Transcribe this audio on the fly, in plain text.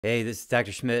Hey, this is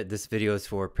Dr. Schmidt. This video is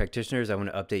for practitioners. I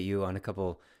want to update you on a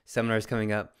couple seminars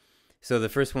coming up. So the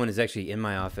first one is actually in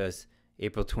my office,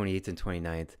 April 28th and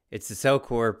 29th. It's the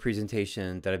Cellcore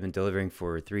presentation that I've been delivering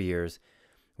for 3 years.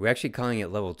 We're actually calling it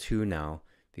level 2 now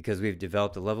because we've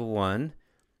developed a level 1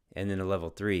 and then a level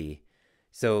 3.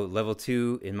 So level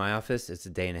 2 in my office, it's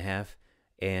a day and a half,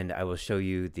 and I will show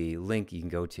you the link you can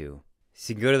go to.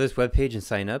 So you can go to this webpage and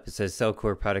sign up. It says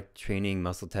Cellcore Product Training,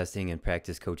 Muscle Testing, and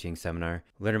Practice Coaching Seminar.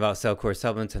 Learn about Cellcore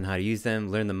supplements and how to use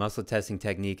them. Learn the muscle testing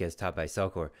technique as taught by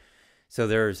Cellcore. So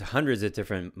there's hundreds of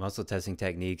different muscle testing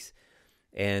techniques.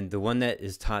 And the one that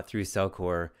is taught through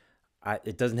Cellcore,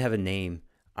 it doesn't have a name.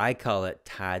 I call it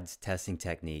Todd's testing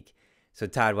technique. So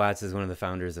Todd Watts is one of the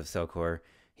founders of Cellcore.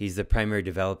 He's the primary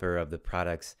developer of the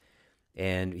products.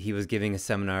 And he was giving a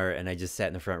seminar, and I just sat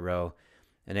in the front row.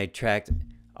 And I tracked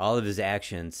all of his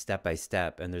actions step by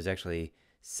step, and there's actually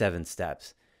 7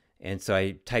 steps. And so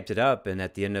I typed it up, and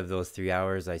at the end of those 3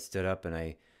 hours, I stood up and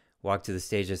I walked to the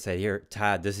stage and said, "Here,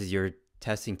 Todd, this is your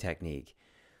testing technique."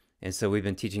 And so we've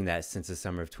been teaching that since the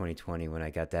summer of 2020 when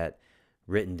I got that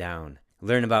written down.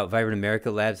 Learn about Vibrant America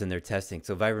Labs and their testing.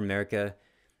 So Vibrant America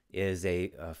is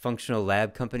a functional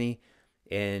lab company,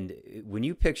 and when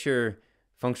you picture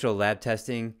functional lab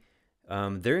testing,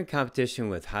 they're in competition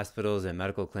with hospitals and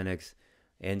medical clinics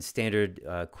and standard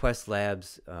Quest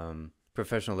Labs,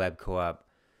 Professional Lab Co-op,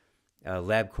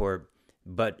 LabCorp.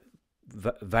 But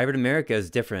Vibrant America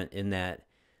is different in that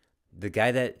the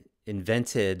guy that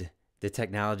invented the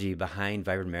technology behind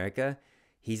Vibrant America,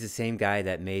 he's the same guy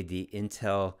that made the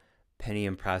Intel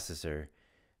Pentium processor.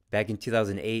 Back in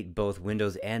 2008, both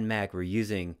Windows and Mac were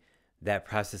using that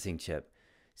processing chip.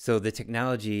 So the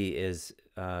technology is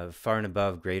far and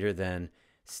above greater than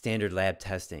standard lab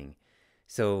testing.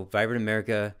 So Vibrant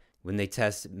America, when they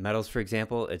test metals, for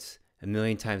example, it's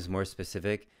 1,000,000 times more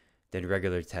specific than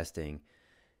regular testing.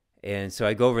 And so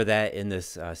I go over that in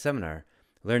this seminar.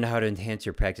 Learn how to enhance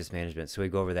your practice management. So we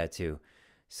go over that too.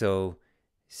 So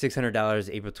 $600,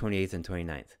 April 28th and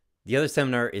 29th. The other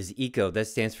seminar is ECO. That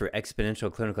stands for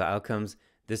Exponential Clinical Outcomes.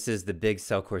 This is the big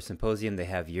Cellcore symposium they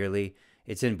have yearly.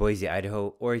 It's in Boise,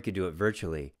 Idaho, or you could do it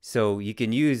virtually. So you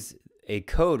can use a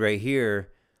code right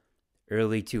here,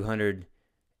 early 200,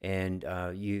 and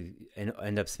you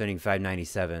end up spending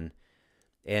 $597.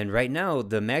 And right now,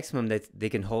 the maximum that they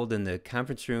can hold in the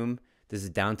conference room, this is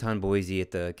downtown Boise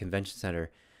at the convention center,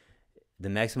 the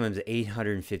maximum is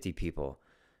 850 people.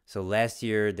 So last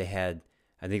year they had,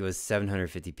 I think it was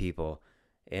 750 people.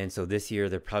 And so this year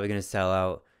they're probably going to sell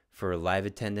out for live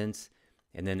attendance,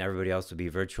 and then everybody else will be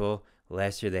virtual.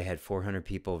 Last year they had 400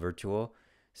 people virtual.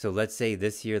 So let's say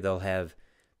this year they'll have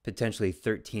potentially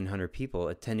 1,300 people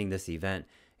attending this event.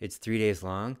 It's 3 days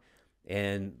long.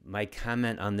 And my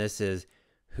comment on this is,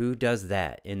 who does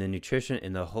that in the nutrition,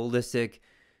 in the holistic,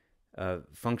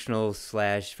 functional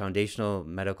 / foundational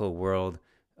medical world,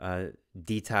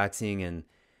 detoxing and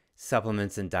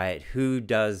supplements and diet? Who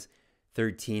does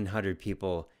 1,300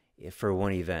 people for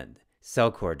one event?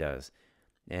 Cellcore does.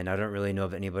 And I don't really know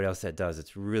of anybody else that does.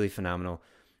 It's really phenomenal.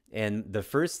 And the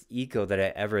first ECO that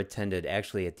I ever attended,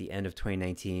 actually at the end of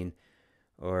 2019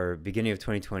 or beginning of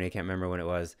 2020, I can't remember when it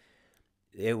was,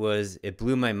 it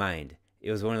blew my mind. It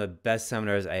was one of the best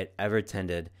seminars I had ever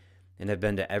attended, and I've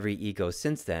been to every ECO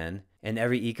since then. And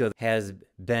every ECO has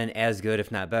been as good,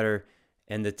 if not better.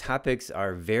 And the topics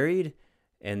are varied,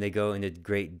 and they go into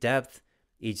great depth.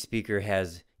 Each speaker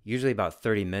has usually about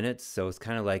 30 minutes, so it's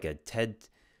kind of like a TED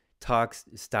Talk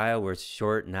style where it's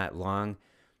short, not long.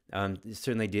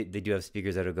 Certainly they do have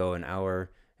speakers that'll go an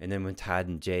hour, and then when Todd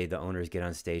and Jay, the owners, get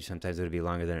on stage, sometimes it'll be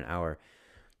longer than an hour.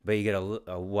 But you get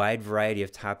a wide variety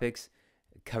of topics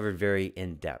covered very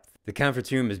in depth. The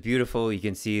conference room is beautiful. You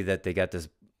can see that they got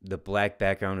the black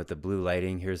background with the blue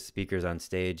lighting. Here's speakers on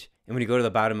stage. And when you go to the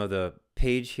bottom of the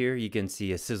page here, you can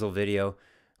see a sizzle video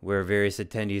where various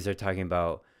attendees are talking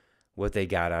about what they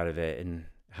got out of it and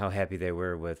how happy they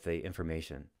were with the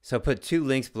information. So I put 2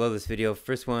 links below this video.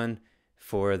 First one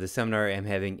for the seminar I'm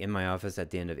having in my office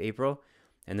at the end of April,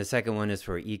 and the second one is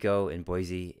for ECO in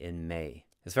Boise in May.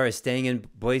 As far as staying in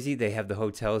Boise, they have the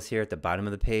hotels here at the bottom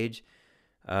of the page.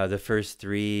 The first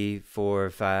 3, 4,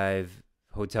 5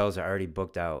 hotels are already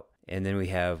booked out, and then we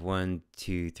have 1,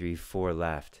 2, 3, 4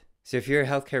 left. So if you're a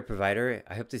healthcare provider,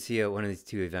 I hope to see you at one of these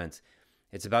 2 events.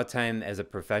 It's about time as a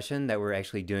profession that we're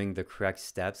actually doing the correct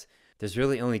steps. There's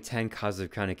really only 10 causes of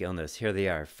chronic illness. Here they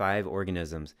are: 5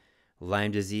 organisms: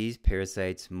 Lyme disease,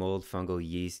 parasites, mold, fungal,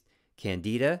 yeast,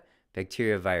 candida,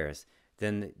 bacteria, virus.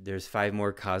 Then there's 5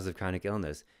 more causes of chronic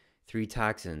illness: 3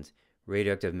 toxins,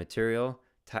 radioactive material,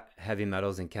 heavy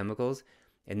metals and chemicals,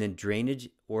 and then drainage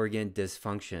organ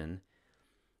dysfunction,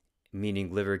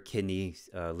 meaning liver, kidney,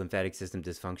 lymphatic system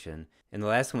dysfunction. And the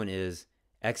last one is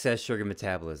excess sugar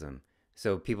metabolism.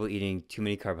 So people eating too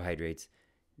many carbohydrates,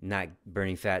 not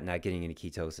burning fat, not getting into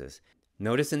ketosis.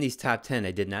 Notice in these top 10,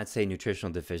 I did not say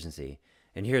nutritional deficiency.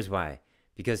 And here's why.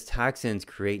 Because toxins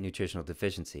create nutritional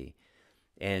deficiency.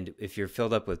 And if you're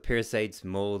filled up with parasites,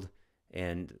 mold,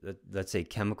 and let's say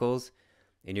chemicals,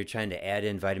 and you're trying to add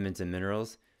in vitamins and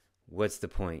minerals, what's the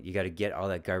point? You got to get all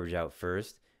that garbage out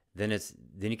first. Then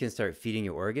you can start feeding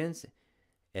your organs,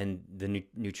 and the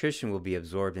nutrition will be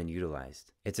absorbed and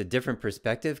utilized. It's a different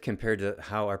perspective compared to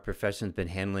how our profession's been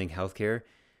handling healthcare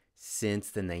since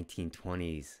the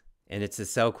 1920s. And it's the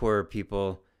Cellcore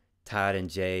people, Todd and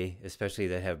Jay especially,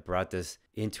 that have brought this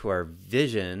into our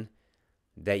vision,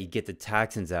 that you get the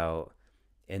toxins out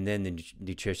and then the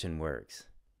nutrition works.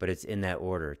 But it's in that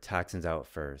order, toxins out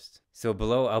first. So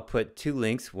below I'll put 2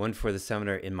 links, one for the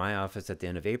seminar in my office at the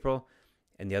end of April,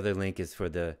 and the other link is for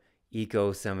the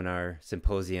Eco Seminar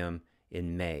Symposium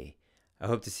in May. I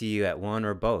hope to see you at one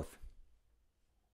or both.